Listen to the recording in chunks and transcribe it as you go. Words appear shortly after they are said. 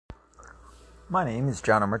My name is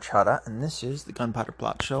John Machada, and this is the Gunpowder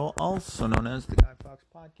Plot Show, also known as the Guy Fawkes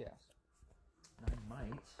Podcast. And I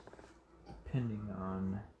might, depending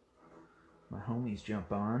on my homies jump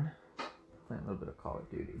on, play a little bit of Call of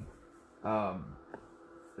Duty.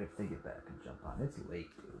 If they get back and jump on. It's late,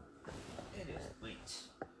 dude. It is late.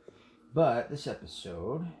 But this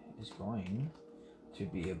episode is going to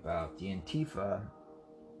be about the Antifa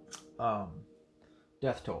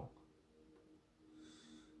death toll.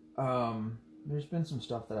 There's been some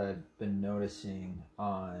stuff that I've been noticing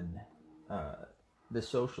on the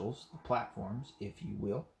socials, the platforms, if you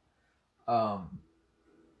will.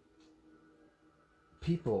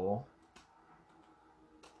 People,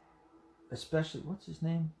 especially, what's his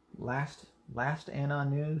name? Last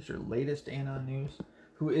Anon News or latest Anon News,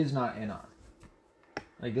 who is not Anon.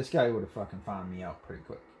 Like, this guy would have fucking found me out pretty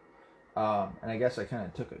quick. And I guess I kind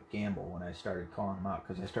of took a gamble when I started calling him out,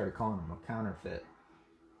 because I started calling him a counterfeit.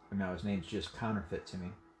 And now his name's just Counterfeit to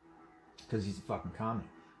me, because he's a fucking commie,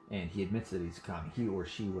 and he admits that he's a commie, he or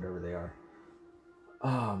she, whatever they are.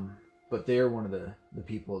 But they're one of the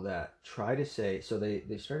people that try to say, so they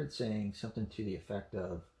started saying something to the effect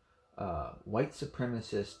of white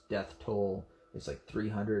supremacist death toll is like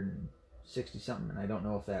 360 something, and I don't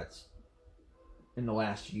know if that's in the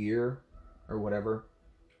last year or whatever.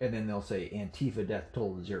 And then they'll say Antifa death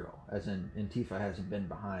toll is 0, as in Antifa hasn't been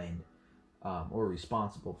behind or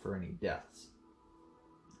responsible for any deaths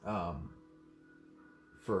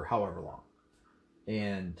for however long.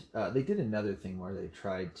 And they did another thing where they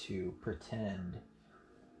tried to pretend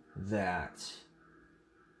that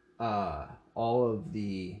all of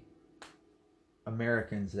the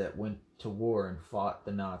Americans that went to war and fought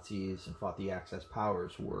the Nazis and fought the Axis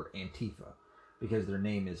powers were Antifa, because their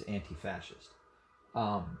name is anti-fascist.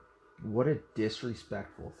 What a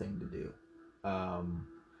disrespectful thing to do.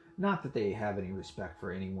 Not that they have any respect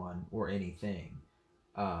for anyone or anything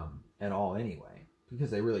at all anyway,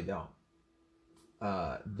 because they really don't.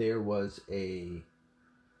 There was a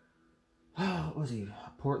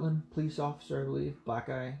Portland police officer, I believe, black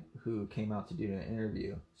guy, who came out to do an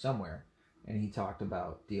interview somewhere, and he talked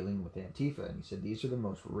about dealing with Antifa, and he said these are the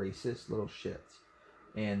most racist little shits,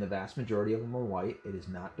 and the vast majority of them are white. It is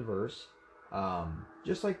not diverse.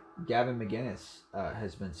 Just like Gavin McInnes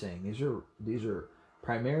has been saying, these are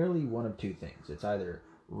primarily one of two things. It's either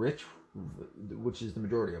rich, which is the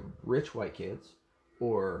majority of them, rich white kids,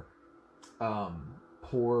 or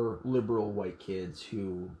poor liberal white kids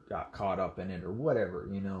who got caught up in it or whatever.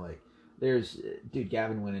 You know, like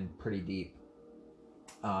Gavin went in pretty deep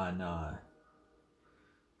on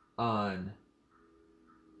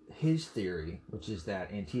his theory, which is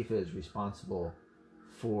that Antifa is responsible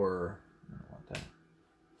for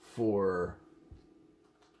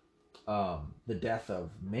the death of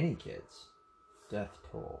many kids. Death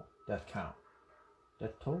toll. Death count.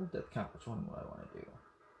 Death toll? Death count. Which one would I want to do?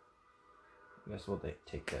 I guess we'll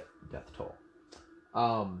take that death toll.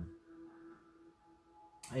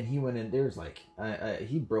 And he went in, there's like,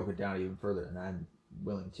 he broke it down even further than I'm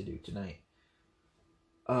willing to do tonight.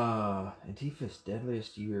 Antifa's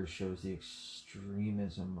deadliest year shows the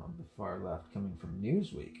extremism of the far left coming from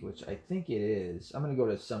Newsweek, which I think it is. I'm going to go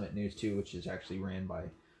to Summit News too, which is actually ran by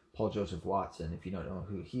Paul Joseph Watson. If you don't know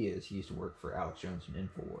who he is, he used to work for Alex Jones and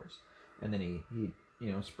InfoWars, and then he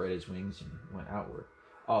spread his wings and went outward.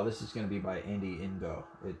 Oh, this is going to be by Andy Ngo.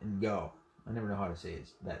 I never know how to say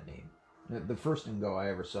that name. The first Ngo I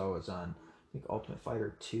ever saw was on, I think, Ultimate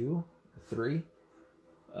Fighter 2, 3.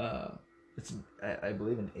 It's, I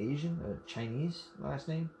believe, an Asian, a Chinese last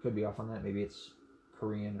name. Could be off on that. Maybe it's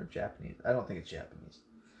Korean or Japanese. I don't think it's Japanese,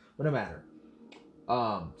 but no matter.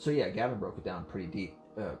 So yeah, Gavin broke it down pretty deep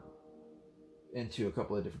into a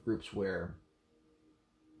couple of different groups where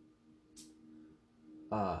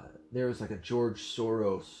there was like a George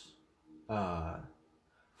Soros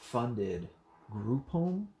funded group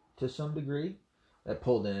home to some degree that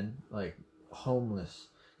pulled in like homeless,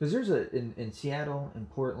 because there's in Seattle, in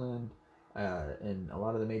Portland, in a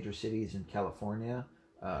lot of the major cities in California.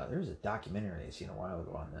 There's a documentary I seen a while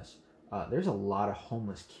ago on this. There's a lot of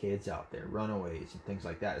homeless kids out there, runaways and things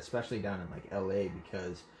like that, especially down in like LA,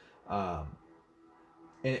 because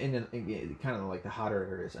in kind of like the hotter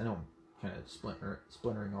areas. I know I'm kind of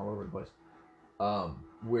splintering all over the place.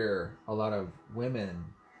 Where a lot of women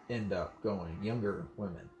end up going, younger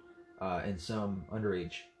women, and some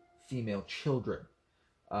underage female children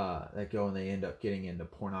that go, and they end up getting into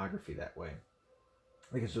pornography that way,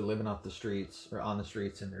 because they're living off the streets or on the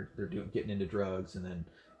streets, and they're getting into drugs, and then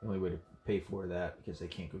the only way to pay for that, because they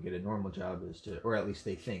can't go get a normal job, is to, or at least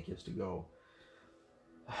they think, is to go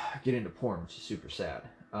get into porn, which is super sad.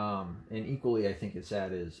 And equally, I think as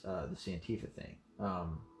sad is this Antifa thing.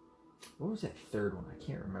 What was that third one? I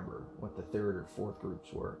can't remember what the third or fourth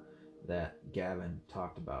groups were that Gavin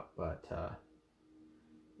talked about, but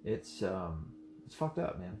it's fucked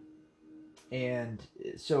up, man. And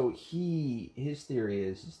so his theory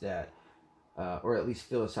is that, or at least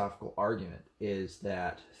philosophical argument is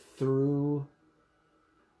that through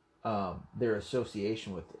their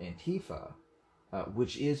association with Antifa,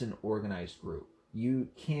 which is an organized group, you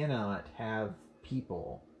cannot have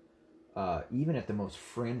people, even at the most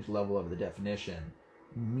fringe level of the definition,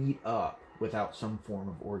 meet up without some form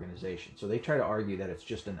of organization. So they try to argue that it's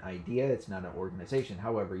just an idea, it's not an organization.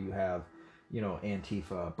 However, you have,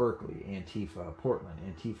 Antifa Berkeley, Antifa Portland,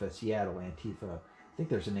 Antifa Seattle, Antifa, I think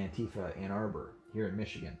there's an Antifa Ann Arbor here in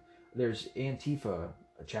Michigan. There's Antifa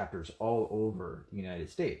chapters all over the United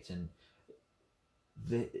States. And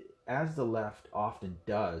as the left often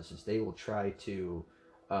does, is they will try to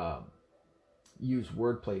use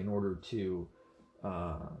wordplay in order to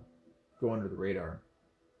go under the radar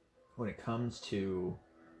when it comes to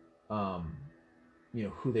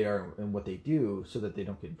who they are and what they do, so that they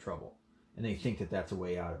don't get in trouble. And they think that that's a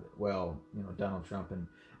way out of it. Well, Donald Trump and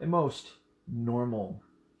most normal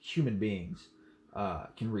human beings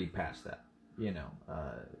can read past that.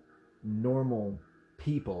 Normal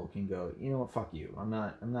people can go, you know what, fuck you. I'm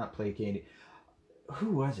not placating.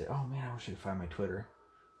 Who was it? Oh man, I wish I could find my Twitter.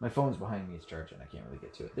 My phone's behind me, it's charging. I can't really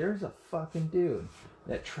get to it. There's a fucking dude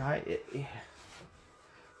that tried it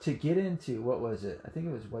to get into, what was it? I think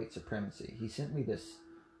it was white supremacy. He sent me this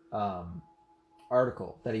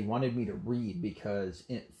article that he wanted me to read because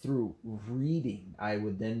through reading, I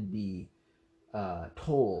would then be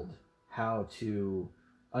told how to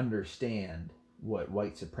understand what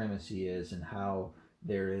white supremacy is and how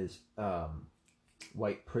there is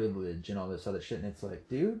white privilege and all this other shit. And it's like,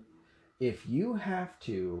 dude, if you have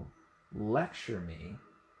to lecture me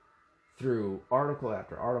through article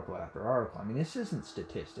after article after article, I mean, this isn't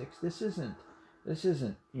statistics. This isn't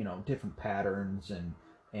different patterns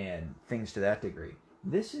and things to that degree.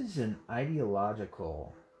 This is an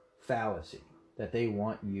ideological fallacy that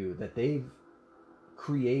they've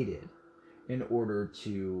created in order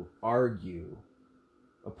to argue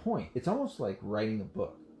a point. It's almost like writing a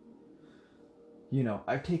book.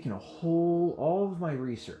 I've taken all of my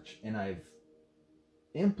research and I've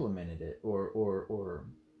implemented it or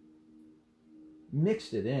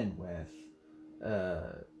mixed it in with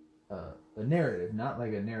a narrative, not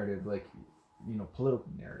like a narrative like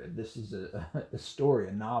political narrative. This is a story,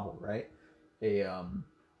 a novel, right?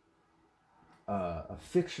 A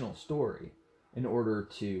fictional story, in order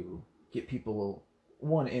to get people,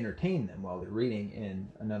 one, entertain them while they're reading,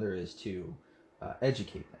 and another is to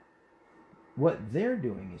educate them. What they're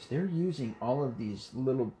doing is they're using all of these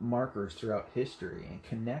little markers throughout history and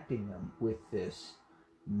connecting them with this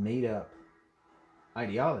made-up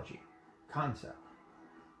ideology, concept,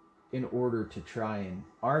 in order to try and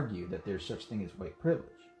argue that there's such thing as white privilege.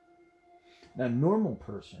 Now, a normal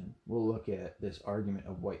person will look at this argument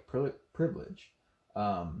of white privilege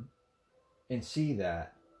and see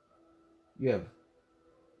that you have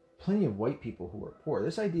plenty of white people who are poor.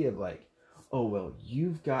 This idea of like, oh, well,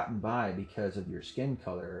 you've gotten by because of your skin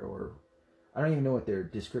color, or I don't even know what their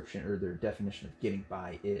description or their definition of getting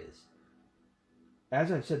by is.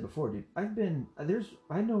 As I've said before, dude, I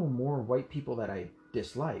know more white people that I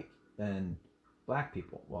dislike than black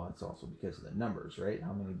people. Well, it's also because of the numbers, right?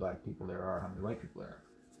 How many black people there are, how many white people there are.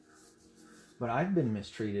 But I've been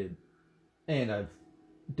mistreated, and I've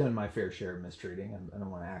done my fair share of mistreating. I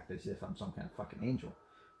don't want to act as if I'm some kind of fucking angel,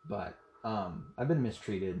 but I've been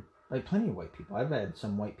mistreated by plenty of white people. I've had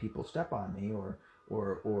some white people step on me, or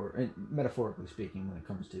metaphorically speaking, when it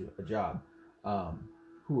comes to a job,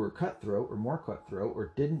 who were cutthroat or more cutthroat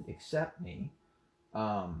or didn't accept me,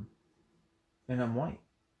 and I'm white.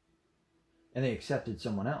 And they accepted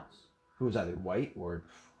someone else who was either white or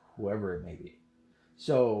whoever it may be.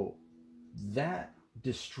 So that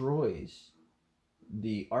destroys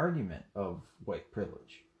the argument of white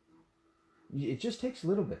privilege. It just takes a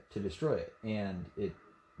little bit to destroy it, and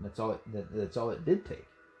that's all it did take.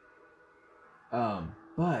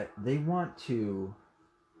 But they want to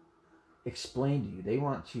explain to you. They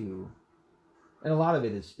want to, and a lot of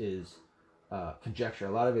it is conjecture.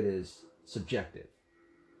 A lot of it is subjective,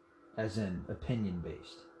 as in opinion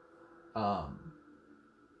based.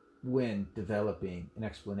 When developing an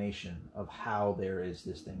explanation of how there is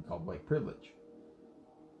this thing called white privilege,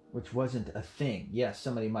 which wasn't a thing. Yes,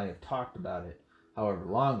 somebody might have talked about it however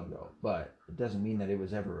long ago, but it doesn't mean that it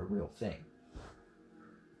was ever a real thing.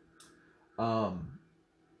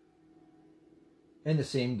 And the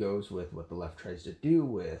same goes with what the left tries to do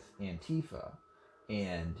with Antifa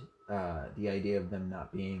and the idea of them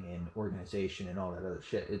not being an organization and all that other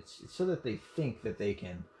shit. It's so that they think that they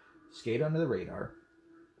can skate under the radar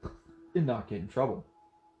and not get in trouble.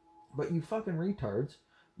 But you fucking retards,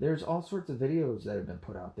 there's all sorts of videos that have been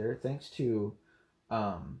put out there thanks to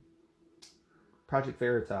Project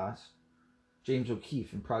Veritas, James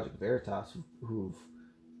O'Keefe and Project Veritas, who've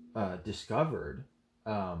discovered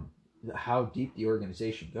how deep the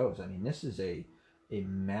organization goes. I mean, this is a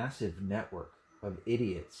massive network of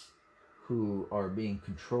idiots who are being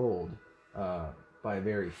controlled by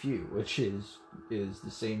very few, which is the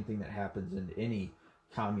same thing that happens in any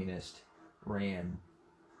communist ran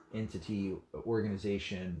entity,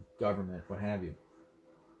 organization, government, what have you.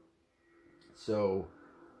 So,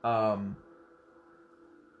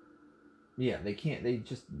 yeah, they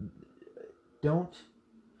just don't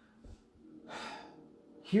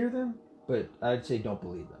hear them, but I'd say don't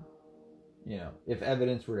believe them. You know, if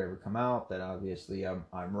evidence were to ever come out that obviously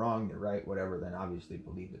I'm wrong, they're right, whatever, then obviously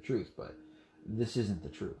believe the truth. But this isn't the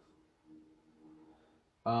truth.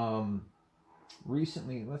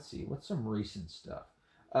 Recently, let's see, what's some recent stuff?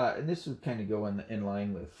 And this would kind of go in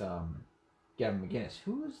line with Gavin McInnes.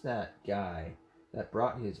 Who was that guy that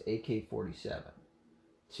brought his AK-47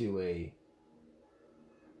 to a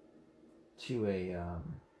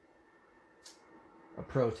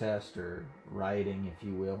protest or rioting, if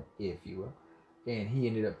you will, and he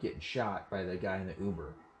ended up getting shot by the guy in the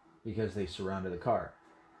Uber because they surrounded the car.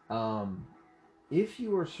 If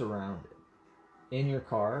you are surrounded in your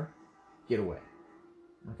car, get away.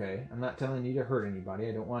 Okay, I'm not telling you to hurt anybody.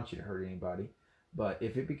 I don't want you to hurt anybody. But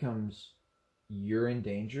if it becomes you're in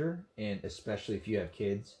danger, and especially if you have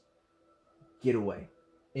kids, get away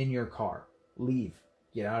in your car. Leave.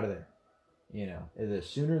 Get out of there. You know, the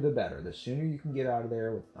sooner the better. The sooner you can get out of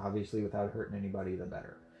there, obviously without hurting anybody, the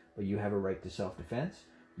better. But you have a right to self-defense.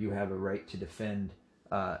 You have a right to defend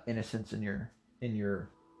innocence in your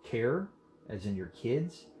care, as in your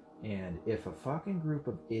kids. And if a fucking group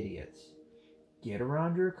of idiots get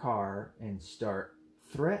around your car and start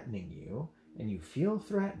threatening you, and you feel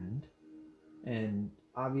threatened, and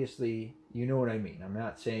obviously you know what I mean. I'm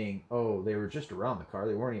not saying, oh, they were just around the car,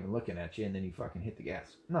 they weren't even looking at you, and then you fucking hit the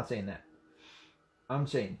gas. I'm not saying that. I'm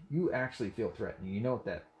saying you actually feel threatened. You know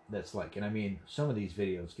what that's like. And I mean, some of these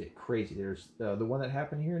videos get crazy. There's the one that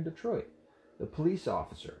happened here in Detroit. The police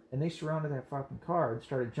officer, and they surrounded that fucking car and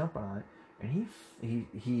started jumping on it, and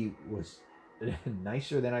he was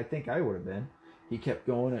nicer than I think I would have been. He kept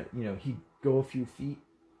going at, he'd go a few feet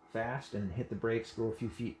fast and hit the brakes, go a few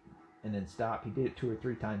feet and then stop. He did it 2 or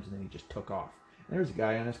 3 times and then he just took off. And there's a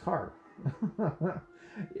guy on his car.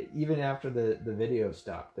 Even after the video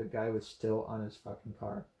stopped, the guy was still on his fucking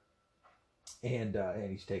car. And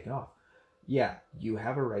he's taken off. Yeah, you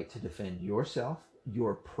have a right to defend yourself,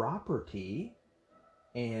 your property,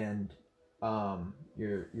 and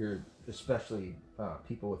your especially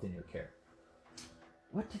people within your care.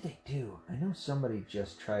 What did they do? I know somebody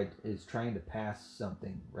is trying to pass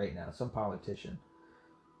something right now. Some politician.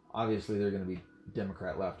 Obviously, they're going to be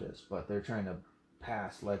Democrat leftists, but they're trying to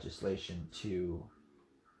pass legislation to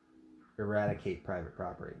eradicate private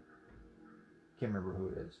property. Can't remember who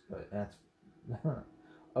it is, but that's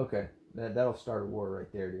okay. That'll start a war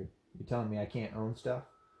right there, dude. You're telling me I can't own stuff?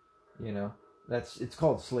 It's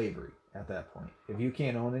called slavery at that point. If you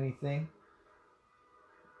can't own anything,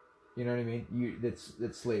 you know what I mean?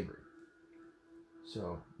 That's slavery.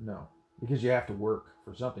 So no, because you have to work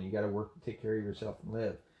for something. You got to work to take care of yourself and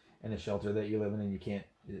live. And the shelter that you live in, and you can't.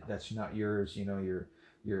 That's not yours.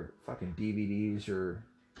 Your fucking DVDs or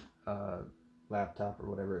laptop or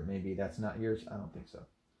whatever it may be. That's not yours. I don't think so.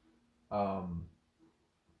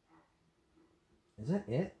 Is that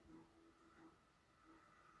it?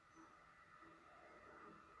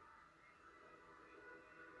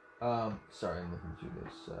 Sorry, I'm looking through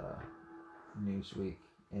this Newsweek,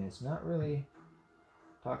 and it's not really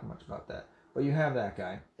talking much about that. But you have that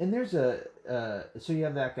guy, and there's so you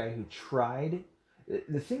have that guy who tried.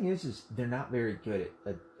 The thing is they're not very good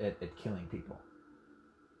at killing people,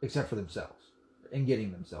 except for themselves, and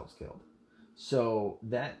getting themselves killed. So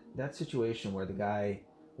that situation where the guy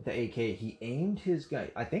with the AK, he aimed his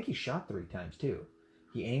guy. I think he shot 3 times too.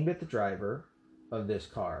 He aimed at the driver of this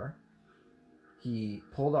car. He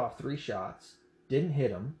pulled off 3 shots, didn't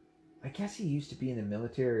hit him. I guess he used to be in the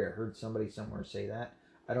military. I heard somebody somewhere say that.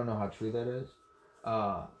 I don't know how true that is.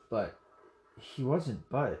 But he wasn't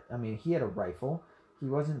but. I mean, he had a rifle. He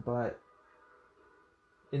wasn't but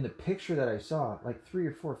in the picture that I saw, like 3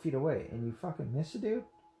 or 4 feet away, and you fucking miss a dude?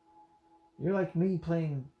 You're like me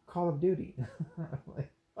playing Call of Duty.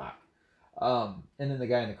 Like, fuck. And then the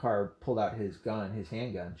guy in the car pulled out his gun, his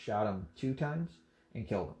handgun, shot him 2 times, and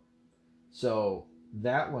killed him. So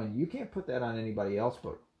that one, you can't put that on anybody else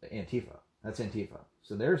but Antifa. That's Antifa.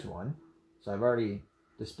 So there's one. So I've already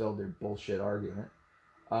dispelled their bullshit argument.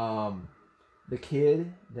 The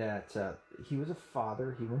kid that, he was a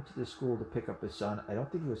father. He went to the school to pick up his son. I don't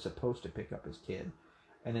think he was supposed to pick up his kid.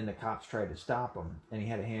 And then the cops tried to stop him, and he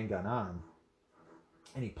had a handgun on him.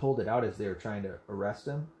 And he pulled it out as they were trying to arrest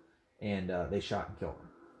him, and they shot and killed him.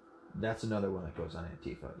 That's another one that goes on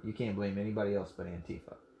Antifa. You can't blame anybody else but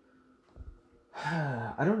Antifa.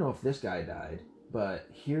 I don't know if this guy died, but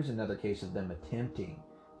here's another case of them attempting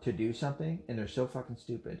to do something, and they're so fucking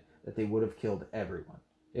stupid that they would have killed everyone.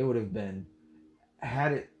 It would have been,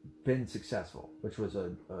 had it been successful, which was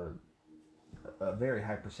a very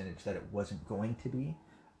high percentage that it wasn't going to be.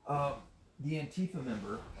 The Antifa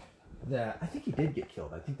member that, I think he did get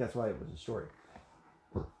killed. I think that's why it was a story.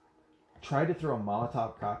 Tried to throw a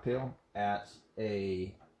Molotov cocktail at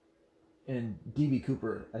and DB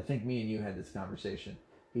Cooper, I think me and you had this conversation.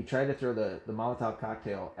 He tried to throw the Molotov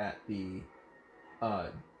cocktail at the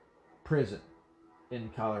prison in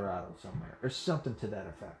Colorado somewhere, or something to that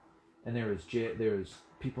effect. And there was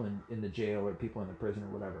people in the jail or people in the prison or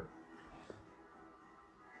whatever.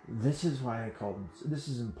 This is why I called him. This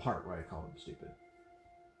is in part why I called him stupid.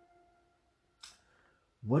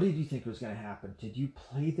 What did you think was going to happen? Did you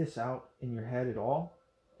play this out in your head at all?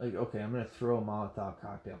 Like, okay, I'm going to throw a Molotov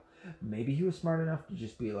cocktail. Maybe he was smart enough to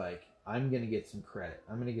just be like, I'm going to get some credit.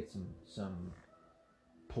 I'm going to get some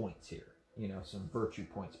points here. You know, some virtue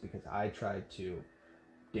points because I tried to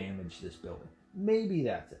damage this building. Maybe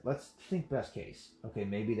that's it. Let's think best case. Okay,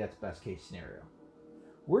 maybe that's best case scenario.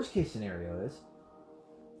 Worst case scenario is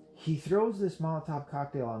he throws this Molotov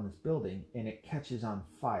cocktail on this building and it catches on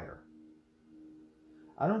fire.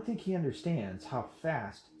 I don't think he understands how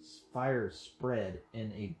fast fires spread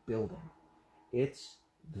in a building. It's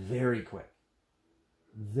very quick.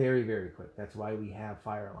 Very, very quick. That's why we have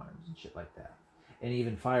fire alarms and shit like that. And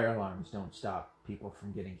even fire alarms don't stop people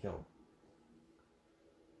from getting killed.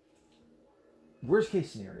 Worst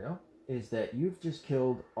case scenario is that you've just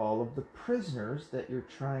killed all of the prisoners that you're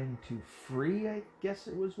trying to free, I guess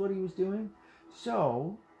it was what he was doing.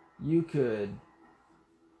 So you could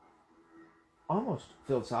almost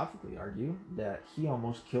philosophically argue that he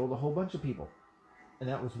almost killed a whole bunch of people. And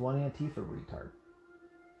that was one Antifa retard.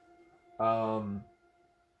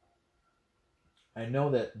 I know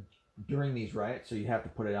that during these riots, so you have to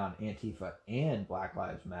put it on Antifa and Black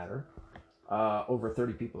Lives Matter, over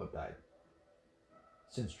 30 people have died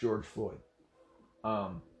since George Floyd.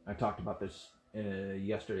 I talked about this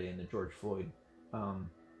yesterday in the George Floyd,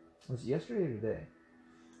 was it yesterday or today?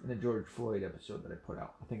 In the George Floyd episode that I put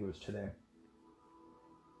out. I think it was today.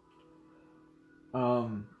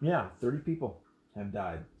 30 people have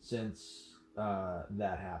died since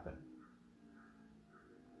that happened.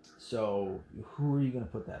 So who are you going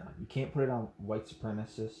to put that on? You can't put it on white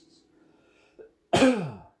supremacists.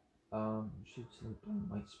 Should blame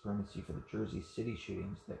white supremacy for the Jersey City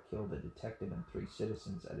shootings that killed a detective and 3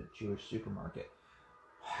 citizens at a Jewish supermarket.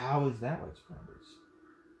 How is that white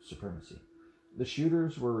supremacy? The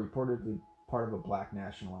shooters were reportedly part of a black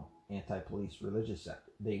national anti-police religious sect.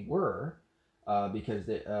 They were, because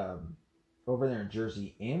they, over there in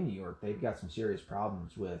Jersey and New York, they've got some serious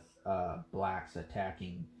problems with blacks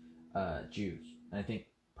attacking Jews. And I think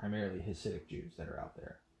primarily Hasidic Jews that are out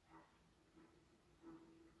there.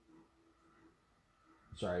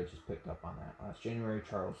 Sorry, I just picked up on that. Last January,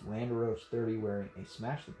 Charles Landeros, 30, wearing a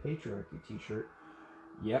Smash the Patriarchy t-shirt.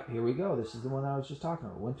 Yep, here we go. This is the one I was just talking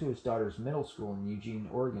about. Went to his daughter's middle school in Eugene,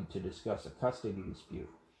 Oregon to discuss a custody dispute.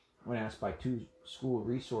 When asked by 2 school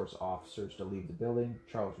resource officers to leave the building,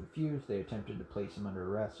 Charles refused. They attempted to place him under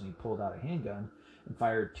arrest, and he pulled out a handgun and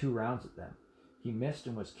fired 2 rounds at them. He missed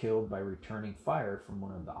and was killed by returning fire from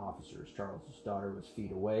one of the officers. Charles's daughter was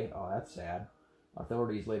feet away. Oh, that's sad.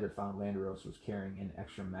 Authorities later found Landeros was carrying an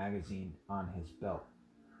extra magazine on his belt.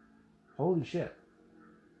 Holy shit.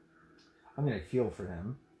 I mean, I feel for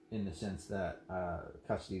him in the sense that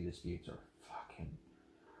custody disputes are fucking...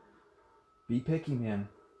 Be picky, man.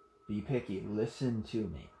 Be picky. Listen to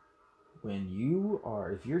me.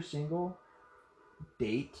 If you're single,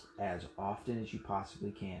 date as often as you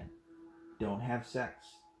possibly can. Don't have sex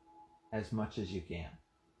as much as you can.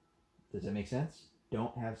 Does that make sense?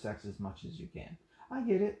 Don't have sex as much as you can. I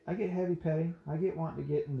get it. I get heavy petting. I get wanting to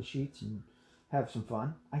get in the sheets and have some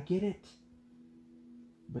fun. I get it.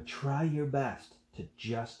 But try your best to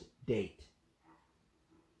just date.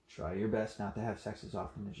 Try your best not to have sex as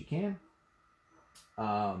often as you can.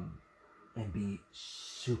 And be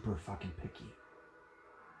super fucking picky.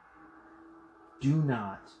 Do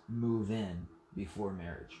not move in before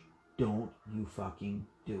marriage. Don't you fucking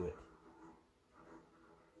do it.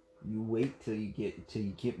 You wait till you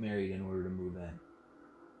get married in order to move in.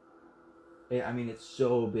 I mean, it's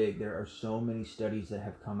so big. There are so many studies that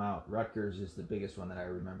have come out. Rutgers is the biggest one that I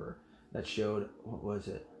remember that showed, what was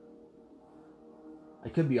it? I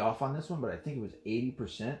could be off on this one, but I think it was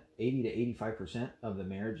 80%, 80 to 85% of the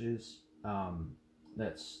marriages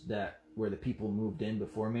that where the people moved in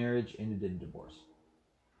before marriage ended in divorce.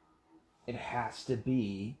 It has to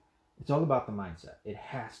be. It's all about the mindset. It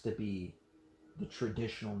has to be the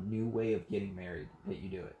traditional new way of getting married that you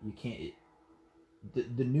do it. You can't.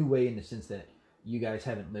 The new way in the sense that you guys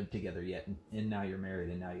haven't lived together yet, and now you're married,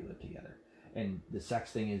 and now you live together. And the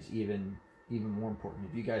sex thing is even more important.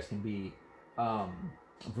 If you guys can be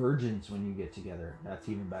virgins when you get together, that's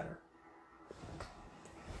even better.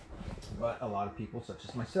 But a lot of people, such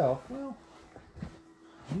as myself, well,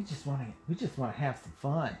 we just want to have some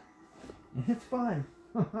fun. And it's fun.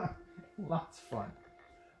 Lots of fun.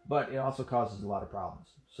 But it also causes a lot of problems.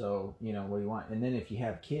 So, what do you want? And then if you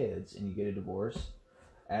have kids and you get a divorce,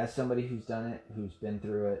 as somebody who's done it, who's been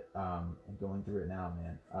through it, and going through it now,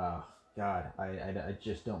 man, God, I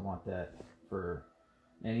just don't want that for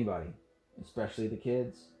anybody, especially the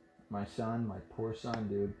kids. My son, my poor son,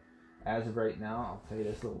 dude. As of right now, I'll tell you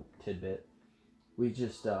this little tidbit. We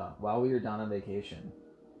just, while we were down on vacation,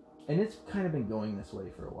 and it's kind of been going this way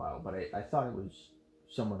for a while, but I thought it was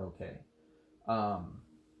somewhat okay.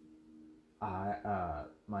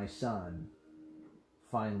 My son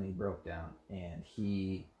finally broke down, and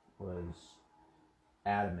he was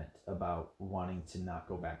adamant about wanting to not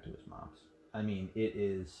go back to his mom's. I mean, it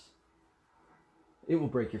will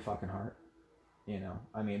break your fucking heart,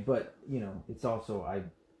 I mean, but, it's also, I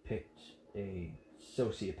picked a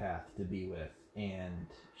sociopath to be with, and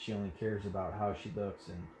she only cares about how she looks,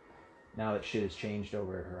 and now that shit has changed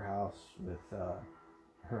over at her house with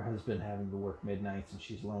her husband having to work midnights and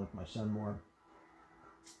she's alone with my son more,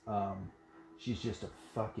 she's just a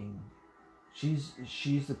fucking, she's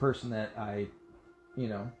the person that I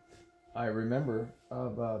remember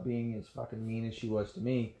of being as fucking mean as she was to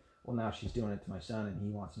me. Well, now she's doing it to my son, and he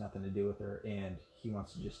wants nothing to do with her, and he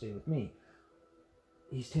wants to just stay with me.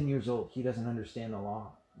 He's 10 years old. He doesn't understand the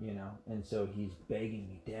law, and so he's begging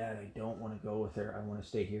me, Dad, I don't want to go with her. I want to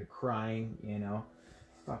stay here, crying,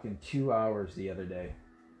 fucking 2 hours the other day.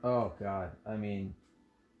 Oh, God. I mean,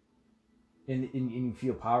 and you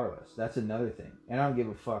feel powerless. That's another thing. And I don't give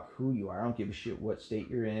a fuck who you are. I don't give a shit what state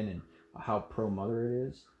you're in and how pro-mother it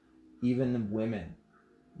is. Even the women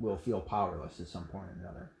will feel powerless at some point or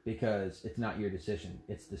another, because it's not your decision.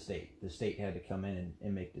 It's the state. The state had to come in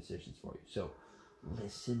and make decisions for you. So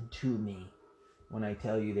listen to me when I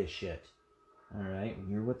tell you this shit. All right? When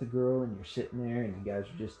you're with the girl and you're sitting there and you guys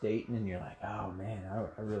are just dating and you're like, oh, man,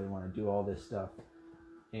 I really want to do all this stuff.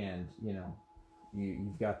 And,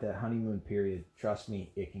 you've got that honeymoon period. Trust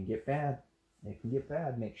me, it can get bad. It can get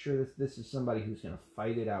bad. Make sure that this is somebody who's going to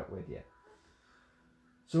fight it out with you.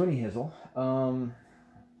 So any hizzle,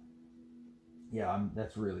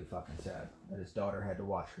 that's really fucking sad that his daughter had to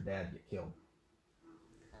watch her dad get killed.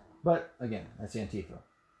 But again, that's Antifa.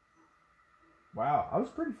 Wow, I was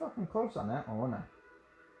pretty fucking close on that one, wasn't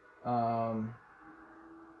I?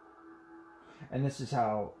 And this is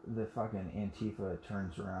how the fucking Antifa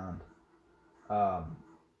turns around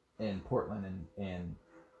in Portland and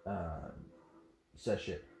says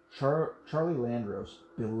shit. Charlie Landros,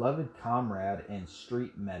 beloved comrade and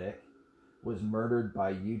street medic, was murdered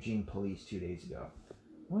by Eugene police 2 days ago.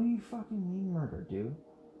 What do you fucking mean murder, dude?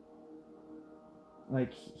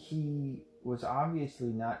 Like, he was obviously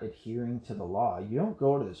not adhering to the law. You don't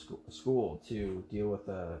go to the school to deal with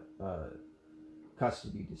a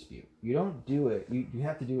custody dispute. You don't do it. You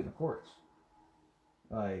have to do it in the courts.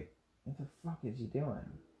 Like, what the fuck is he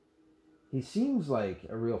doing? He seems like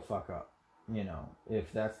a real fuck up,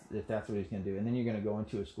 if that's what he's gonna do. And then you're gonna go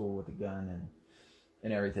into a school with a gun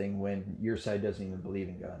and everything when your side doesn't even believe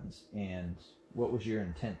in guns. And what was your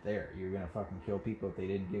intent there? You're gonna fucking kill people if they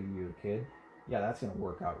didn't give you a kid? Yeah, that's gonna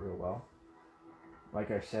work out real well. Like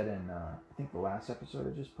I said in I think the last episode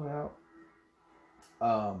I just put out,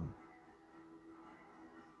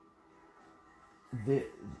 the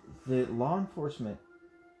law enforcement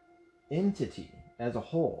entity as a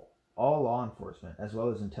whole, all law enforcement as well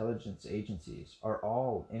as intelligence agencies, are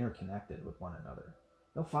all interconnected with one another.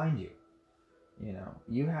 They'll find you.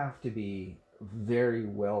 You have to be very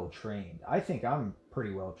well trained. I think I'm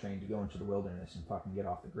pretty well trained to go into the wilderness and fucking get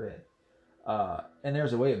off the grid. And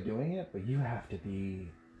there's a way of doing it, but you have to be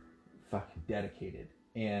fucking dedicated.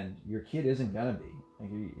 And your kid isn't gonna be. Like,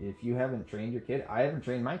 if you haven't trained your kid, I haven't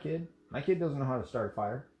trained my kid. My kid doesn't know how to start a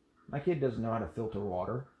fire. My kid doesn't know how to filter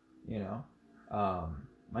water. You know,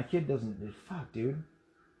 my kid doesn't. Fuck, dude.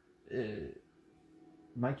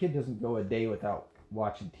 My kid doesn't go a day without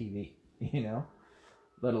watching TV. You know,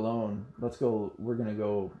 let alone let's go. We're gonna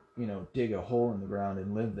go. You know, dig a hole in the ground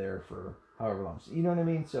and live there for however long. You know what I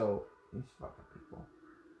mean? So these fucking people.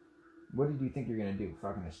 What did you think you're gonna do?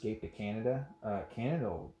 Fucking escape to Canada? Canada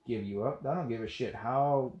will give you up. I don't give a shit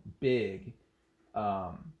how big.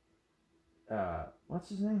 What's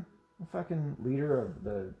his name? The fucking leader of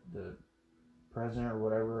the president or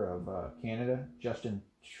whatever of Canada, Justin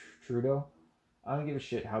Trudeau. I don't give a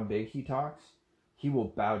shit how big he talks. He will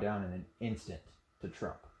bow down in an instant to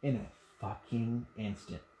Trump. In a fucking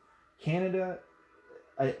instant. Canada.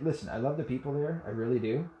 Listen. I love the people there. I really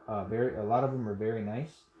do. A lot of them are very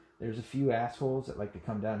nice. There's a few assholes that like to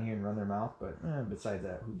come down here and run their mouth, but besides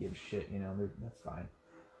that, who gives a shit? You know, that's fine.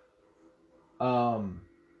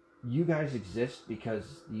 You guys exist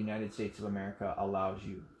because the United States of America allows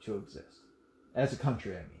you to exist. As a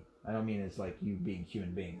country, I mean. I don't mean as like you being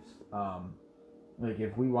human beings. Like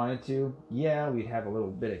if we wanted to, yeah, we'd have a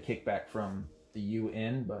little bit of kickback from the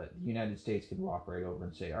UN, but the United States could walk right over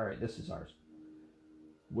and say, all right, this is ours.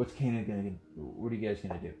 What's Canada going to do? What are you guys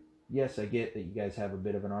going to do? Yes, I get that you guys have a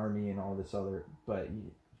bit of an army and all this other, but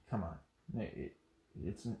come on.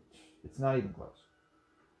 It's not even close.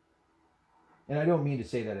 And I don't mean to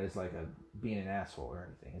say that as like being an asshole or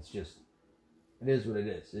anything. It's just, it is what it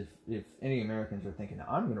is. If any Americans are thinking,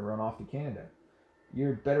 I'm going to run off to Canada,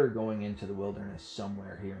 you're better going into the wilderness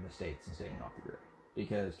somewhere here in the States and staying off the grid.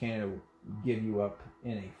 Because Canada will give you up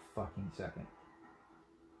in a fucking second.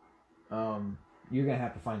 You're going to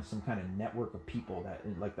have to find some kind of network of people that,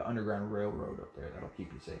 like the Underground Railroad up there, that'll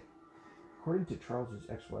keep you safe. According to Charles's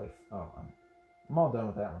ex-wife, I'm all done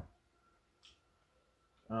with that one.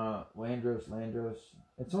 Landros.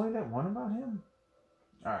 It's only that one about him?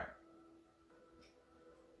 Alright.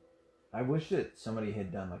 I wish that somebody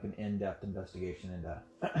had done like an in-depth investigation into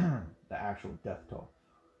the actual death toll.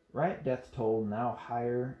 Riot death toll now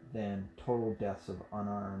higher than total deaths of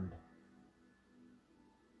unarmed.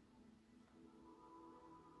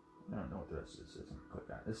 I don't know what the rest of this is. Click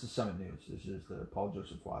on it. This is Summit News. This is the Paul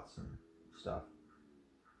Joseph Watson stuff.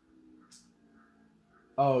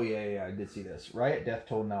 Oh, yeah, I did see this. Riot death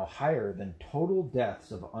toll now higher than total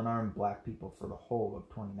deaths of unarmed black people for the whole of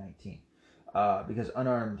 2019. Because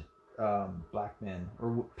unarmed black men,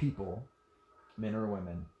 or people, men or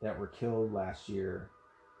women, that were killed last year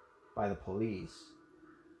by the police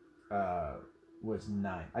was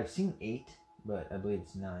 9. I've seen 8, but I believe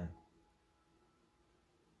it's 9.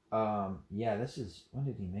 Yeah, this is, when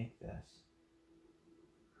did he make this?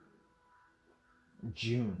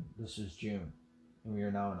 June. This was June. And we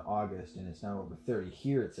are now in August, and it's now over 30.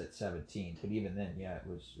 Here it's at 17, but even then, yeah, it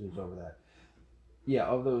was over that. Yeah,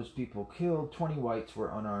 of those people killed, 20 whites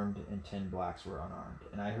were unarmed and 10 blacks were unarmed.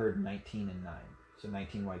 And I heard 19 and 9. So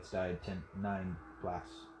 19 whites died, 9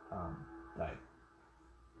 blacks died.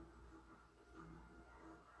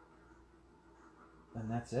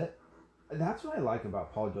 And that's it. That's what I like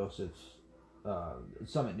about Paul Joseph's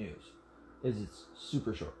Summit News, is it's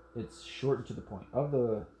super short. It's short and to the point. Of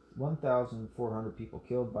the 1,400 people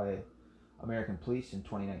killed by American police in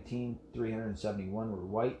 2019, 371 were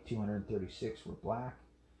white, 236 were black.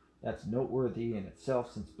 That's noteworthy in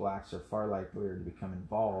itself, since blacks are far likelier to become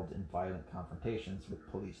involved in violent confrontations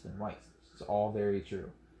with police than whites. It's all very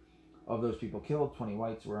true. Of those people killed, 20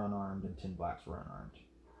 whites were unarmed and 10 blacks were unarmed.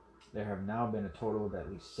 There have now been a total of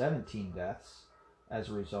at least 17 deaths as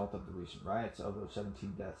a result of the recent riots. Of those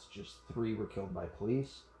 17 deaths, just 3 were killed by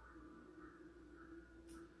police.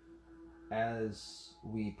 As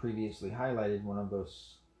we previously highlighted, one of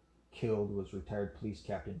those killed was retired police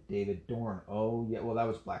captain David Dorn. Oh, yeah, well, that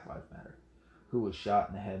was Black Lives Matter, who was shot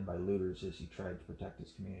in the head by looters as he tried to protect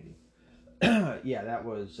his community. Yeah, that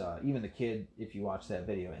was, even the kid, if you watch that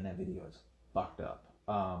video, and that video is fucked up.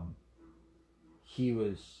 He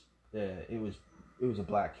was, it was a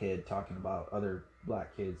black kid talking about other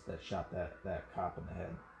black kids that shot that cop in the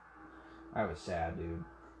head. I was sad, dude.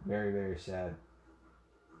 Very, very sad.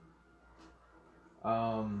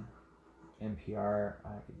 NPR,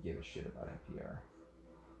 I could give a shit about NPR.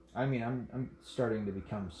 I mean, I'm starting to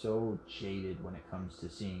become so jaded when it comes to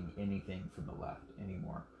seeing anything from the left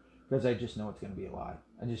anymore, because I just know it's going to be a lie.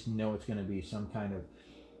 I just know it's going to be some kind of,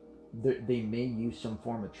 they may use some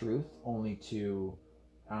form of truth only to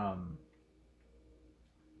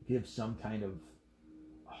give some kind of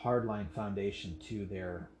hardline foundation to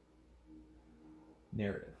their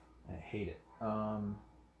narrative. I hate it.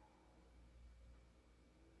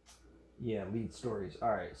 Yeah, lead stories.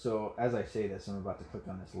 All right. So as I say this, I'm about to click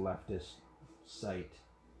on this leftist site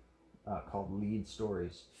called Lead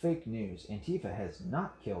Stories. Fake news. Antifa has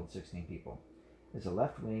not killed 16 people. Is a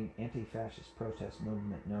left-wing anti-fascist protest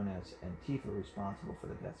movement known as Antifa responsible for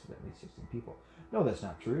the deaths of at least 16 people? No, that's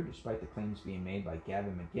not true, despite the claims being made by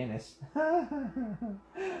Gavin McInnes.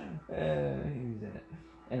 He's in it.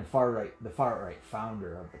 And the far-right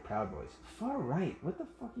founder of the Proud Boys. Far-right? What the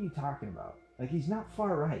fuck are you talking about? Like, he's not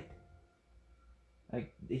far-right.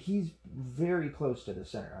 Like, he's very close to the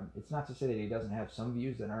center. It's not to say that he doesn't have some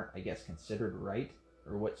views that aren't, I guess, considered right,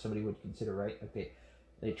 or what somebody would consider right. Like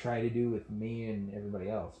they try to do with me and everybody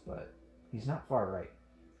else, but he's not far right.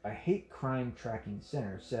 A hate crime tracking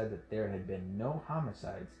center said that there had been no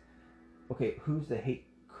homicides. Okay, who's the hate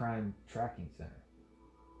crime tracking center?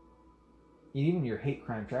 Even your hate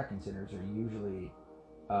crime tracking centers are usually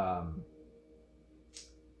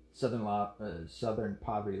Southern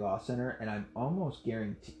Poverty Law Center, and I'm almost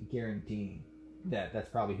guaranteeing that that's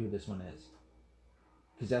probably who this one is,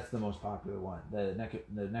 because that's the most popular one. The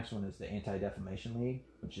next one is the Anti-Defamation League,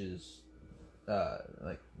 which is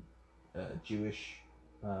Jewish.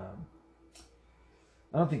 I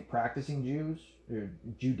don't think practicing Jews or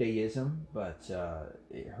Judaism, but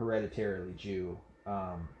hereditarily Jew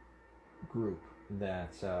group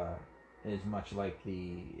that is much like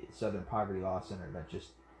the Southern Poverty Law Center that just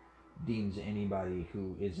deems anybody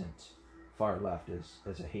who isn't far left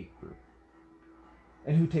as a hate group,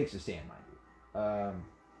 and who takes a stand, mind you.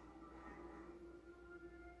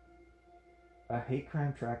 A hate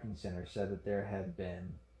crime tracking center said that there had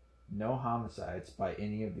been no homicides by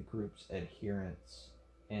any of the group's adherents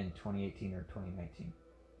in 2018 or 2019.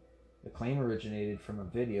 The claim originated from a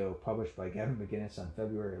video published by Gavin McInnes on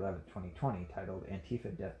February 11, 2020, titled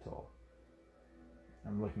Antifa Death Toll.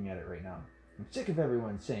 I'm looking at it right now. I'm sick of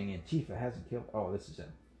everyone saying Antifa hasn't killed... Oh, this is it.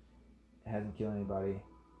 It hasn't killed anybody.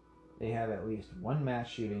 They have at least one mass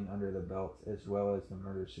shooting under the belt, as well as the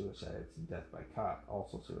murder-suicides and death by cop,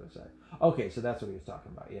 also suicide. Okay, so that's what he was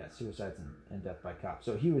talking about. Yeah, suicides and death by cop.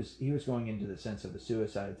 So he was going into the sense of the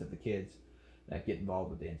suicides of the kids that get involved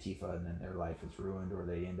with the Antifa, and then their life is ruined, or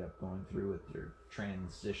they end up going through with their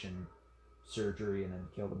transition surgery and then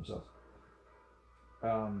kill themselves.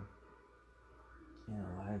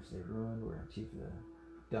 Lives they ruined were Antifa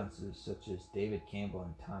dunces such as David Campbell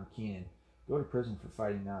and Tom Keenan go to prison for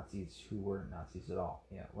fighting Nazis who weren't Nazis at all.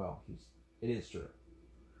 Yeah, well, it is true.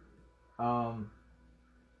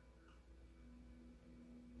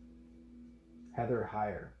 Heather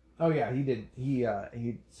Heyer. Oh yeah, he did. He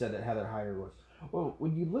said that Heather Heyer was. Well,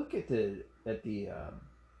 when you look at the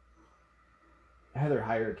Heather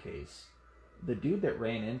Heyer case, the dude that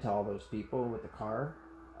ran into all those people with the car,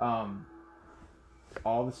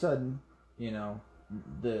 all of a sudden,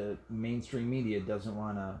 the mainstream media doesn't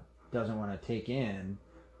want to take in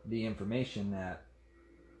the information that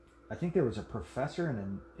I think there was a professor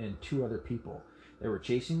and two other people. They were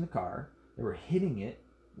chasing the car. They were hitting it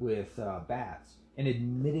with bats and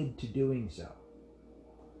admitted to doing so.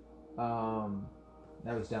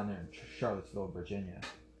 That was down there in Charlottesville, Virginia.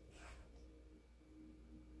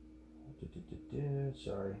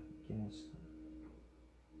 Sorry.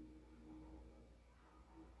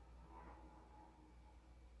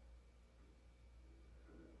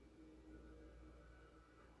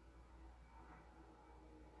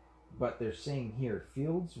 But they're saying here,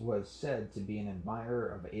 Fields was said to be an admirer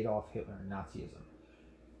of Adolf Hitler and Nazism.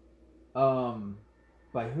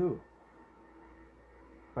 By who?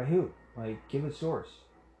 By who? Like, give a source.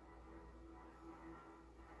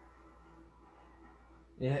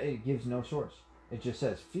 It gives no source. It just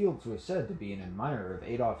says Fields was said to be an admirer of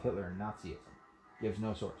Adolf Hitler and Nazism. Gives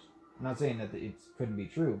no source. I'm not saying that it couldn't be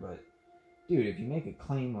true, but dude, if you make a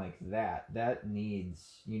claim like that, you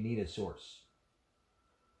need a source.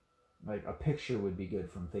 Like, a picture would be good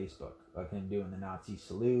from Facebook of him doing the Nazi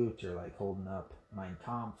salute, or like holding up Mein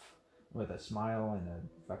Kampf with a smile and a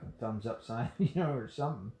fucking thumbs up sign, or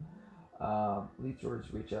something. Lead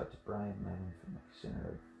stories reach out to Brian Lennon from the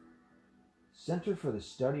Center for the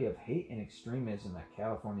Study of Hate and Extremism at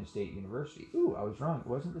California State University. Ooh, I was wrong. It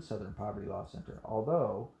wasn't the Southern Poverty Law Center,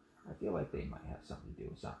 although I feel like they might have something to do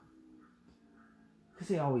with something. Because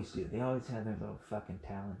they always do. They always have their little fucking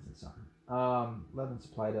talents and something. Levin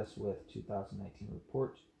supplied us with 2019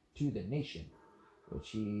 report to The Nation,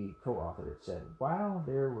 which he co-authored. It said, while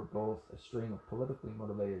there were both a string of politically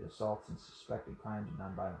motivated assaults and suspected crimes and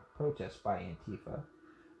nonviolent protests by Antifa,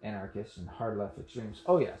 anarchists, and hard left extremists.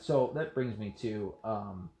 Oh yeah, so that brings me to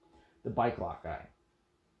the bike lock guy.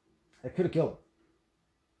 That could have killed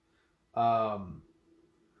him.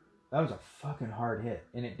 That was a fucking hard hit,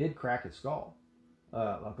 and it did crack his skull.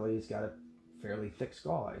 Luckily, he's got a fairly thick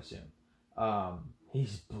skull, I assume.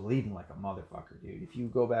 He's bleeding like a motherfucker, dude. If you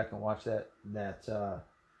go back and watch that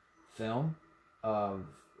film of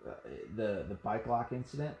the bike lock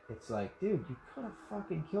incident, it's like, dude, you could have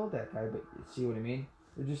fucking killed that guy, but see what I mean?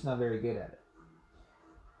 They're just not very good at it.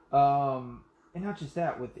 And not just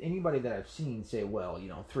that, with anybody that I've seen say, well,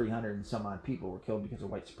 300 and some odd people were killed because of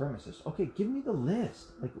white supremacists. Okay, give me the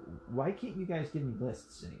list. Like, why can't you guys give me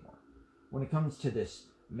lists anymore? When it comes to this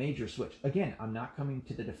major switch. Again, I'm not coming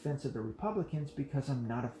to the defense of the Republicans because I'm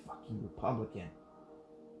not a fucking Republican.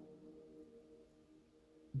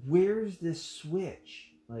 Where's this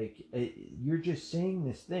switch? Like, you're just saying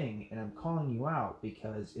this thing, and I'm calling you out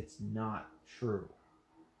because it's not true.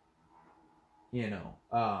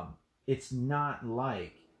 It's not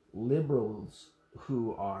like liberals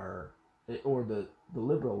who are, or the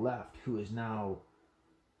liberal left, who is now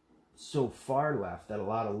so far left that a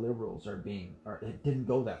lot of liberals it didn't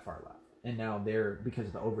go that far left. And now they're, because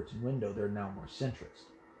of the Overton window, they're now more centrist.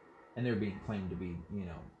 And they're being claimed to be,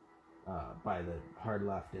 by the hard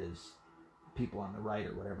left as people on the right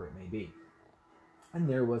or whatever it may be. And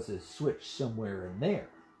there was a switch somewhere in there.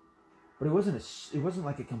 But it wasn't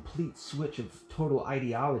like a complete switch of total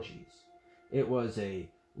ideologies. It was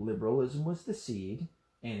liberalism was the seed,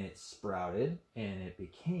 and it sprouted, and it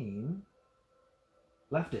became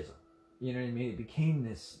leftism. You know what I mean? It became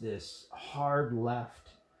this hard left,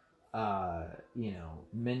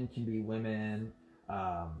 men can be women.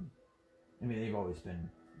 They've always been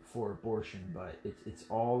for abortion, but it's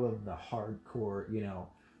all of the hardcore,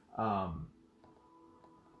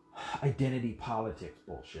 identity politics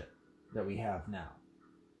bullshit that we have now.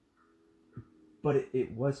 But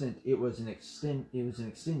it wasn't. It was an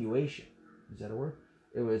extenuation. Is that a word?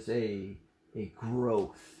 It was a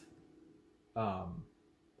growth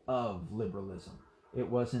of liberalism. It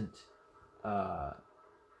wasn't.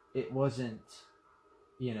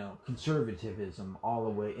 Conservatism all the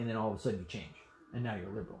way, and then all of a sudden you change, and now you're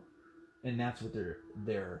liberal, and that's what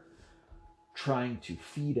they're trying to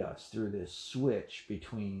feed us through this switch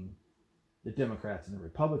between the Democrats and the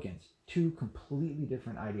Republicans, two completely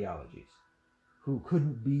different ideologies, who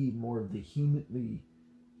couldn't be more vehemently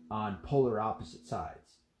on polar opposite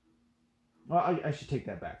sides. Well, I should take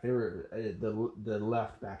that back. They were the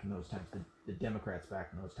left back in those times, the Democrats back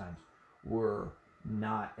in those times were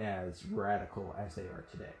not as radical as they are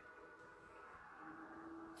today.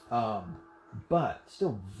 But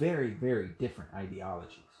still very, very different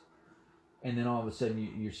ideologies. And then all of a sudden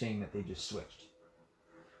you're saying that they just switched.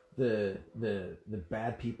 The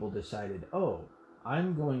bad people decided, oh,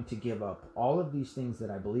 I'm going to give up all of these things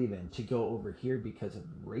that I believe in to go over here because of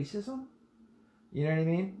racism. You know what I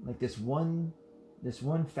mean? Like this one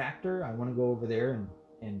factor, I want to go over there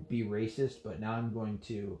and be racist, but now I'm going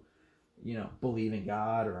to, believe in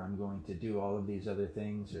God, or I'm going to do all of these other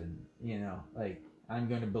things, and, I'm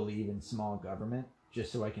going to believe in small government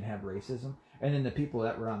just so I can have racism. And then the people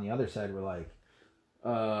that were on the other side were like,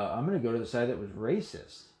 I'm going to go to the side that was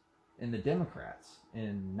racist, and the Democrats,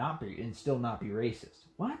 and still not be racist.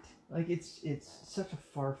 What? Like, it's such a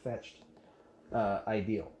far-fetched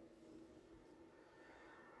ideal.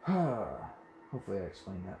 Hopefully I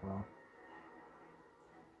explained that well.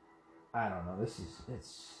 I don't know.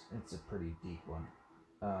 It's a pretty deep one.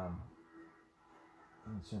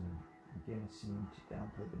 McGinnis seemed to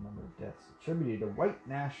downplay the number of deaths attributed to white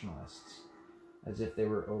nationalists as if they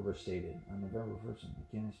were overstated. On November 1st,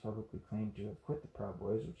 McGinnis publicly claimed to have quit the Proud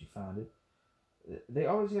Boys, which he founded. They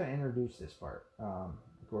always got to introduce this part.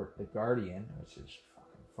 The Guardian, which is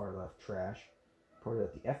fucking far left trash, reported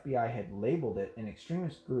that the FBI had labeled it an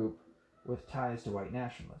extremist group with ties to white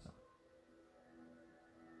nationalism.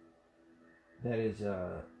 That is,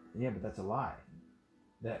 but that's a lie.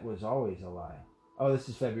 That was always a lie. Oh, this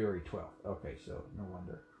is February 12th. Okay, so no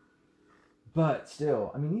wonder. But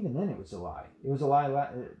still, even then it was a lie. It was a lie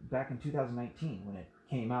back in 2019 when it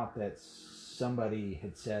came out that somebody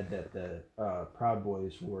had said that the Proud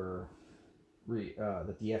Boys were,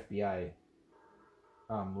 that the FBI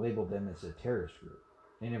labeled them as a terrorist group.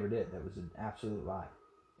 They never did. That was an absolute lie.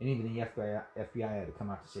 And even the FBI had to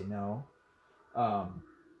come out to say no.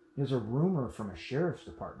 There's a rumor from a sheriff's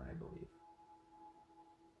department, I believe.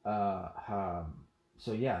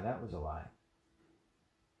 So yeah, that was a lie.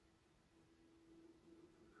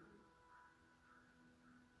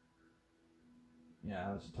 Yeah,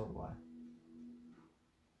 that was a total lie.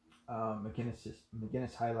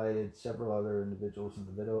 McGinnis highlighted several other individuals in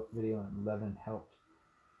the video, and Levin helped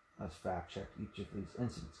us fact-check each of these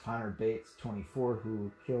incidents. Connor Bates, 24,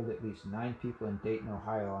 who killed at least 9 people in Dayton,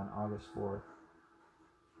 Ohio on August 4th.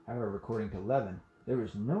 However, according to Levin, There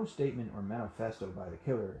was no statement or manifesto by the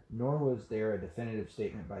killer, nor was there a definitive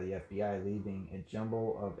statement by the FBI, leaving a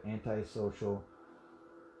jumble of antisocial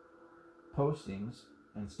postings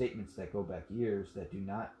and statements that go back years that do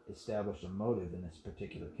not establish a motive in this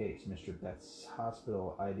particular case. Mr. Betts'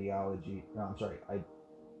 hospital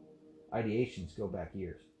ideations go back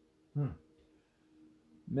years.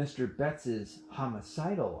 Mr. Betts's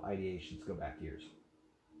homicidal ideations go back years.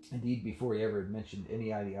 Indeed, before he ever mentioned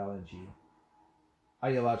any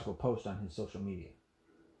ideological post on his social media.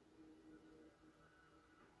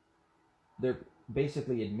 They're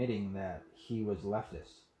basically admitting that he was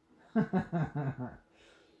leftist.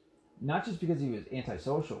 Not just because he was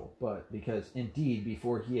antisocial, but because, indeed,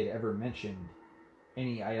 before he had ever mentioned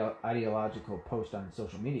any ideological post on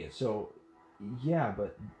social media. So, yeah,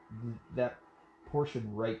 but that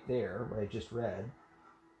portion right there, what I just read,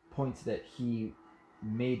 points that he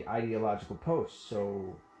made ideological posts.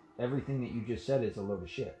 So, everything that you just said is a load of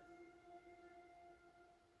shit.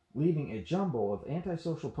 Leaving a jumble of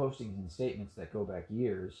antisocial postings and statements that go back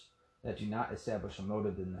years that do not establish a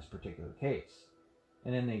motive in this particular case.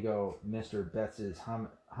 And then they go, Mr. Betts's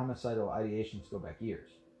homicidal ideations go back years.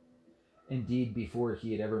 Indeed, before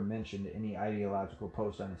he had ever mentioned any ideological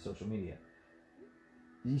post on his social media.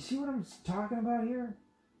 Do you see what I'm talking about here?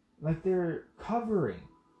 Like, they're covering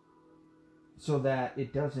so that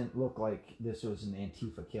it doesn't look like this was an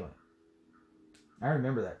Antifa killing. I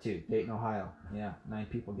remember that too. Dayton, Ohio. Yeah, 9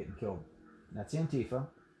 people getting killed. That's Antifa.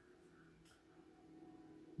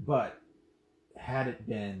 But had it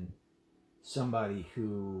been somebody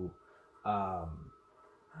who, I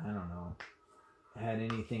don't know, had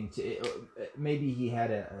anything to... Maybe he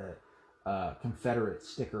had a Confederate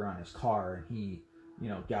sticker on his car and he,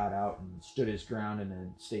 got out and stood his ground in a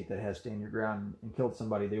state that has stand your ground and killed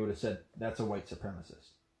somebody, they would have said, that's a white supremacist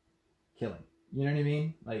killing. You know what I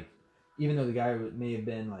mean? Like, even though the guy may have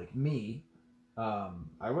been like me, I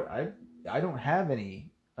don't have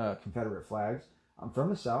any Confederate flags. I'm from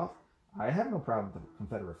the South. I have no problem with the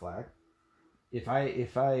Confederate flag.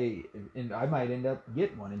 And I might end up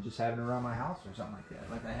getting one and just having it around my house or something like that.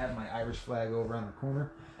 Like I have my Irish flag over on the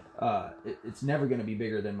corner. It's never going to be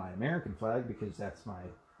bigger than my American flag because that's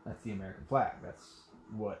the American flag. That's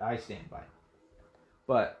what I stand by.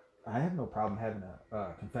 But I have no problem having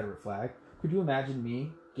a Confederate flag. Could you imagine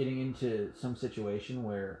me getting into some situation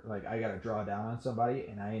where like I got to draw down on somebody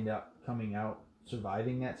and I end up coming out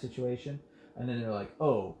surviving that situation? And then they're like,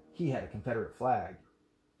 oh, he had a Confederate flag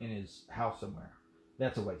in his house somewhere.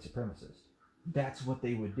 That's a white supremacist. That's what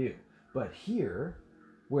they would do. But here,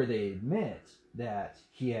 where they admit that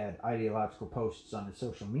he had ideological posts on his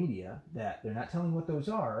social media, that they're not telling what those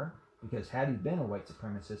are, because had he been a white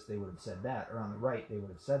supremacist, they would have said that, or on the right, they would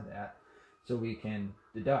have said that. So we can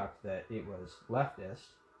deduct that it was leftist.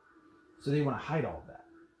 So they want to hide all of that.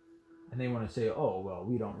 And they want to say, oh, well,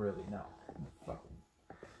 we don't really know. Fucking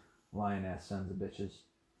lying-ass sons of bitches.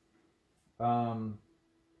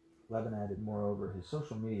 Levin added, moreover, his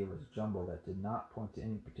social media was a jumble that did not point to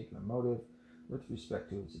any particular motive with respect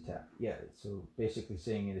to his attack. Yeah, so basically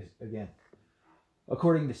saying it is, again,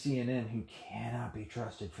 according to CNN, who cannot be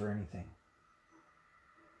trusted for anything.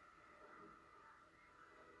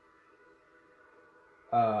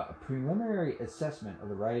 A preliminary assessment of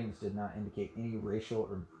the writings did not indicate any racial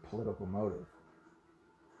or political motive.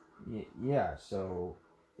 Yeah, so...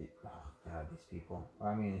 oh, God, these people.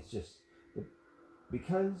 I mean, it's just...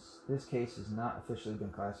 Because this case has not officially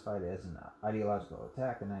been classified as an ideological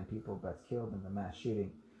attack, the 9 people Betts killed in the mass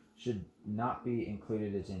shooting should not be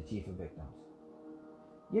included as Antifa victims.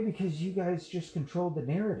 Yeah, because you guys just controlled the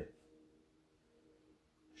narrative.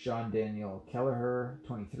 Sean Daniel Kelleher,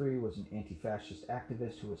 23, was an anti-fascist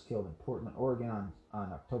activist who was killed in Portland, Oregon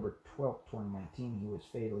on October 12, 2019. He was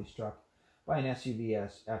fatally struck by an SUV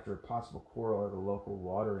after a possible quarrel at a local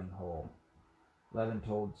watering hole. Levin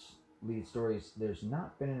told lead stories, there's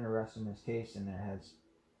not been an arrest in this case, and there has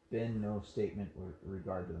been no statement with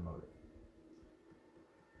regard to the motive.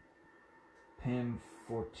 Pim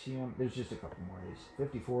Fortium, there's just a couple more of these.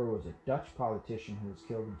 54 was a Dutch politician who was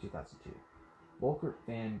killed in 2002. Volkert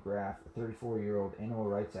van Graaf, a 34-year-old animal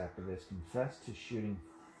rights activist, confessed to shooting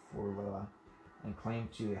Forla and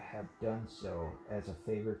claimed to have done so as a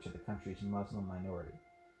favor to the country's Muslim minority.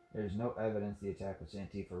 There is no evidence the attack was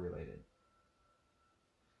Antifa related.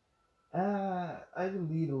 I'd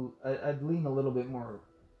lean a little bit more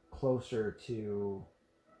closer to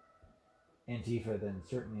Antifa than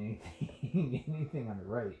certainly anything on the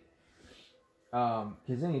right.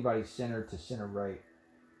 Because anybody center to center right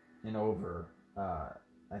and over,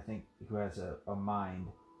 I think, who has a mind.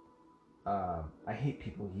 I hate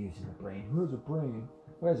people using the brain. Who has a brain?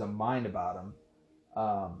 Who has a mind about them?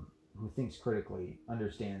 who thinks critically,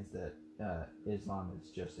 understands that Islam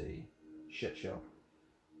is just a shit show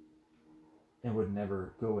and would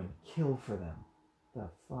never go and kill for them. The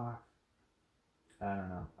fuck? I don't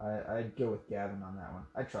know. I'd go with Gavin on that one.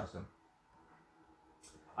 I trust him.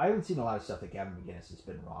 I haven't seen a lot of stuff that Gavin McInnes has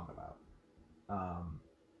been wrong about.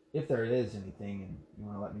 If there is anything and you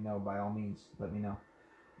want to let me know, by all means, let me know.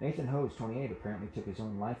 Nathan Hose, 28, apparently took his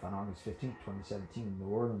own life on August 15, 2017 in New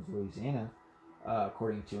Orleans, Louisiana,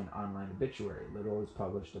 according to an online obituary. Little is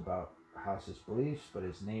published about House's beliefs, but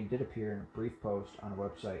his name did appear in a brief post on a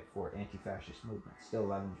website for anti-fascist movements. Still,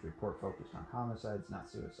 Levin's report focused on homicides, not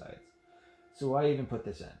suicides. So why even put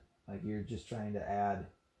this in? Like, you're just trying to add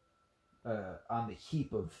on the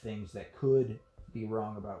heap of things that could be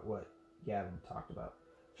wrong about what Gavin talked about.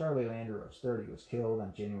 Charlie Landeros, 30, was killed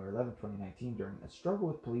on January 11, 2019 during a struggle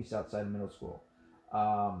with police outside a middle school.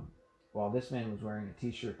 While this man was wearing a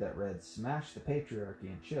t-shirt that read, "Smash the patriarchy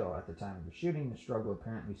and chill," at the time of the shooting, the struggle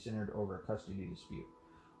apparently centered over a custody dispute,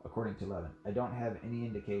 according to Levin. I don't have any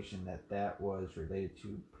indication that that was related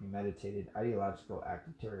to premeditated ideological act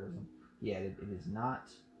of terrorism. He added, "It is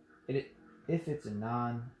not. If it's a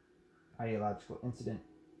non-ideological incident,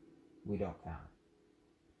 we don't count it."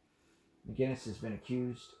 McInnes has been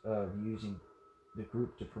accused of using the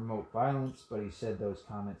group to promote violence, but he said those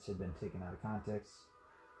comments had been taken out of context.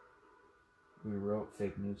 We wrote about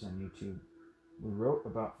fake news on YouTube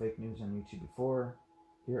before.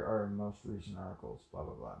 Here are most recent articles, blah,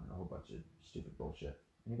 blah, blah, and a whole bunch of stupid bullshit.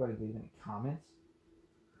 Anybody leave any comments?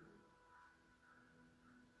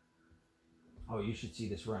 Oh, you should see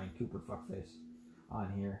this Ryan Cooper fuckface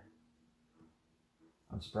on here.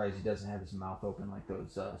 I'm surprised he doesn't have his mouth open like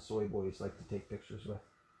those soy boys like to take pictures with.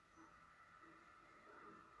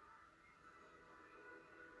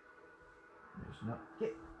 There's no...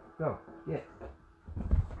 Get.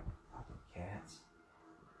 Fucking cats.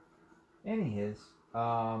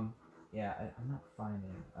 Yeah, I'm not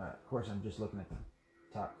finding... of course, I'm just looking at the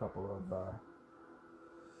top couple of...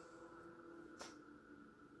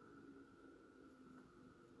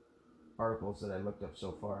 articles that I looked up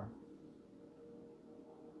so far.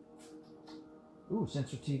 Ooh,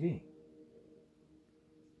 Censor TV.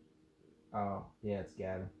 Oh, yeah, it's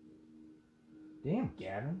Gavin. Damn,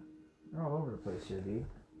 Gavin. You're all over the place here, dude.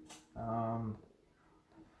 Oh,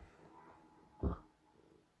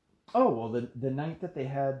 well, the night that they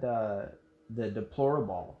had the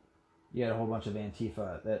deplorable, you had a whole bunch of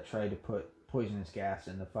Antifa that tried to put poisonous gas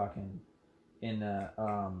in the fucking,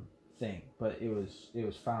 thing. But it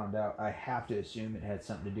was found out. I have to assume it had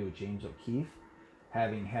something to do with James O'Keefe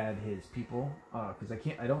having had his people, because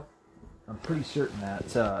I'm pretty certain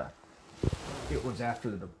that it was after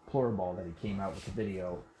the deplorable that he came out with the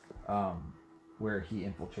video where he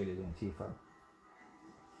infiltrated Antifa.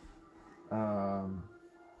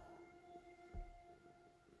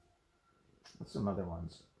 What's some other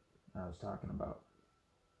ones I was talking about?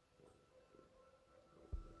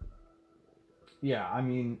 Yeah, I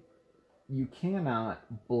mean, you cannot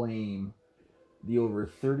blame the over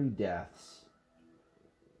 30 deaths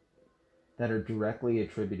that are directly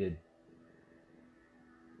attributed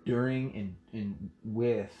during and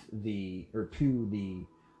with the or to the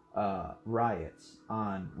riots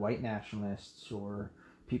on white nationalists or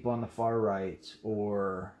people on the far right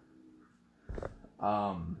or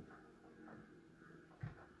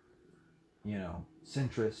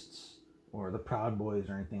centrists or the Proud Boys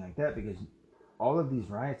or anything like that, because all of these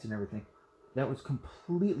riots and everything, that was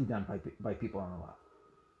completely done by people on the left.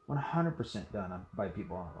 100% done by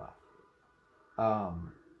people on the left.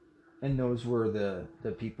 And those were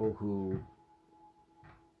the people who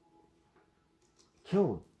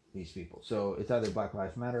killed these people. So it's either Black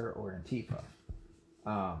Lives Matter or Antifa.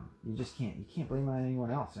 You can't blame it on anyone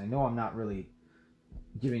else. And I know I'm not really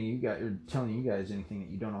giving you guys or telling you guys anything that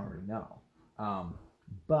you don't already know.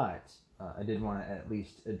 But I did want to at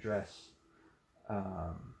least address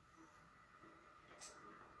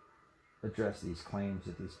these claims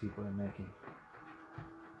that these people are making.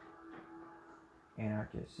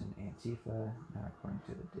 Anarchists and Antifa, not according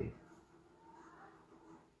to the date.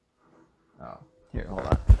 Oh, here, hold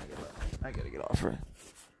on. I gotta get off of it.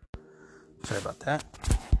 Sorry about that.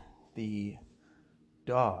 The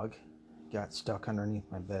dog got stuck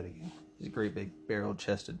underneath my bed again. He's a great big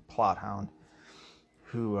barrel-chested plot hound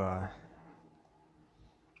who,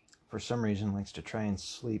 for some reason, likes to try and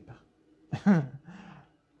sleep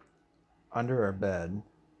under our bed,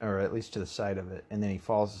 or at least to the side of it, and then he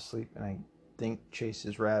falls asleep, and I think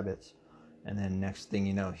chases rabbits, and then next thing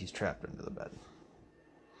you know, he's trapped under the bed.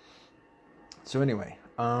 So anyway,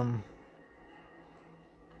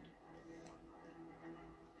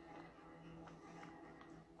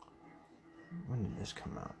 just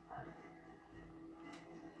come out?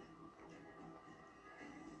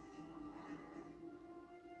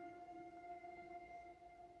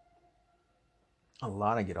 A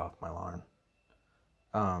lot of get off my lawn.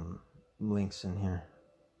 Links in here.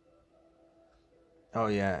 Oh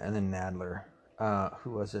yeah, and then Nadler.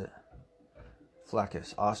 Who was it?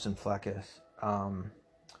 Fleckis, Austin Fleckis.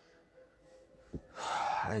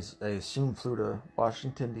 I assume flew to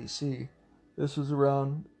Washington D.C. This was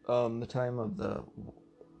around the time of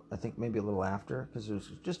I think maybe a little after, because it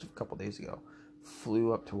was just a couple days ago.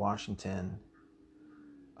 Flew up to Washington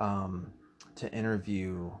to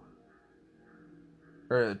interview,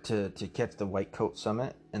 or to catch the White Coat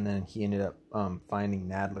Summit, and then he ended up finding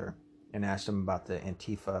Nadler and asked him about the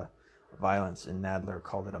Antifa violence, and Nadler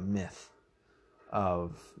called it a myth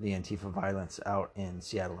of the Antifa violence out in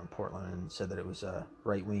Seattle and Portland, and said that it was a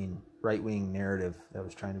right wing narrative that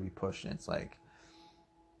was trying to be pushed. And it's like,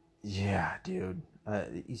 yeah, dude,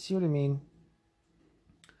 you see what I mean?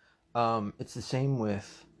 It's the same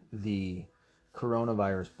with the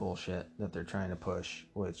coronavirus bullshit that they're trying to push,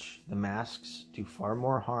 which the masks do far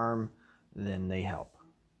more harm than they help.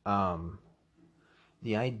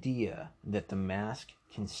 The idea that the mask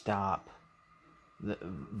can stop the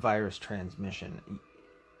virus transmission,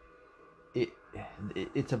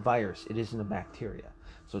 it's a virus. It isn't a bacteria.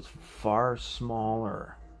 So it's far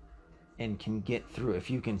smaller and can get through. If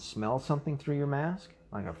you can smell something through your mask,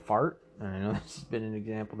 like a fart, and I know this has been an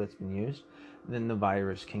example that's been used, then the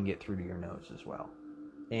virus can get through to your nose as well.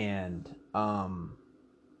 And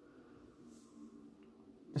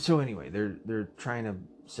so anyway, they're trying to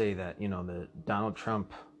say that, you know, the Donald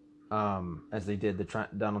Trump, as they did the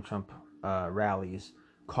Donald Trump rallies,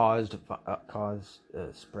 caused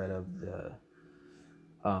spread of the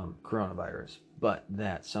coronavirus, but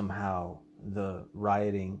that somehow the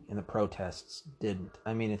rioting and the protests didn't.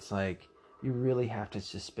 I mean, it's like, you really have to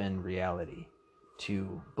suspend reality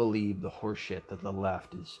to believe the horseshit that the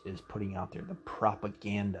left is putting out there, the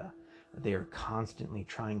propaganda that they are constantly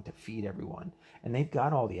trying to feed everyone. And they've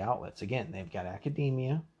got all the outlets. Again, they've got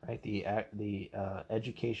academia, right? The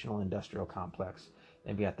educational industrial complex.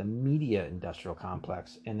 They've got the media industrial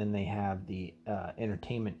complex, and then they have the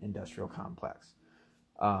entertainment industrial complex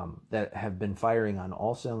that have been firing on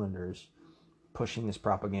all cylinders, pushing this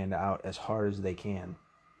propaganda out as hard as they can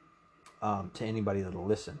to anybody that'll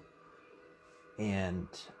listen. And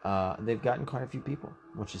they've gotten quite a few people,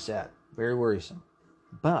 which is sad, very worrisome.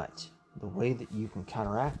 But the way that you can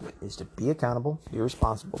counteract it is to be accountable, be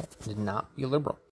responsible, and not be liberal.